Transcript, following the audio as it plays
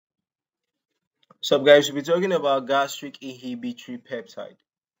So guys, we'll be talking about gastric inhibitory peptide.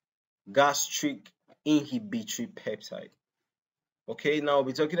 Gastric inhibitory peptide. Okay, now we'll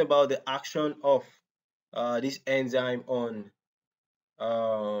be talking about the action of this enzyme on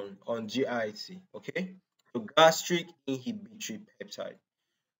GIT. Okay, so gastric inhibitory peptide.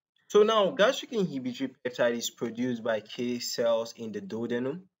 So now gastric inhibitory peptide is produced by K cells in the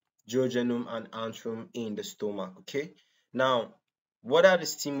duodenum, jejunum, and antrum in the stomach. Okay, now what are the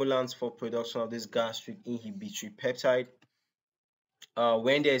stimulants for production of this gastric inhibitory peptide?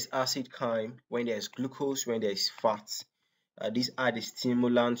 When there is acid chyme, when there is glucose, when there is fat, these are the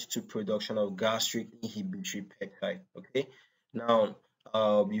stimulants to production of gastric inhibitory peptide. Okay, now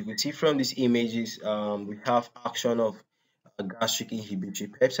you can see from these images, we have action of gastric inhibitory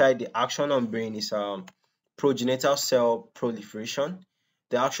peptide. The action on brain is progenital cell proliferation.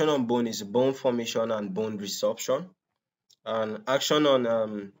 The action on bone is bone formation and bone resorption. And action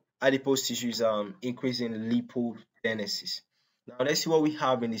on adipose tissue is increase in lipogenesis. Now let's see what we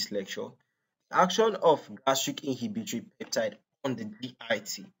have in this lecture. Action of gastric inhibitory peptide on the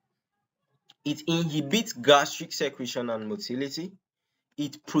GIT. It inhibits gastric secretion and motility.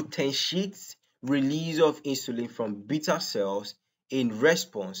 It potentiates release of insulin from beta cells in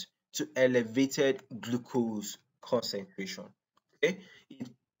response to elevated glucose concentration. Okay, it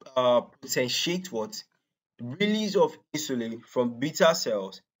potentiates what? Release of insulin from beta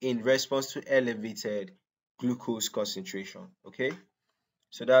cells in response to elevated glucose concentration. Okay,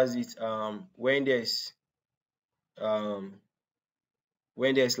 so that's it. Um, when there's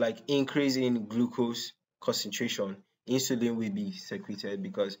like increase in glucose concentration, insulin will be secreted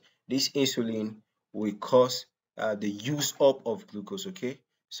because this insulin will cause the use up of glucose. Okay,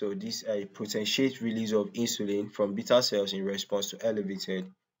 so this potentiates release of insulin from beta cells in response to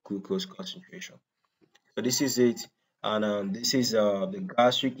elevated glucose concentration. So this is it, and this is the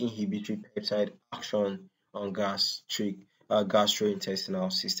gastric inhibitory peptide action on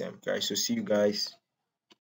gastrointestinal system, guys. So see you guys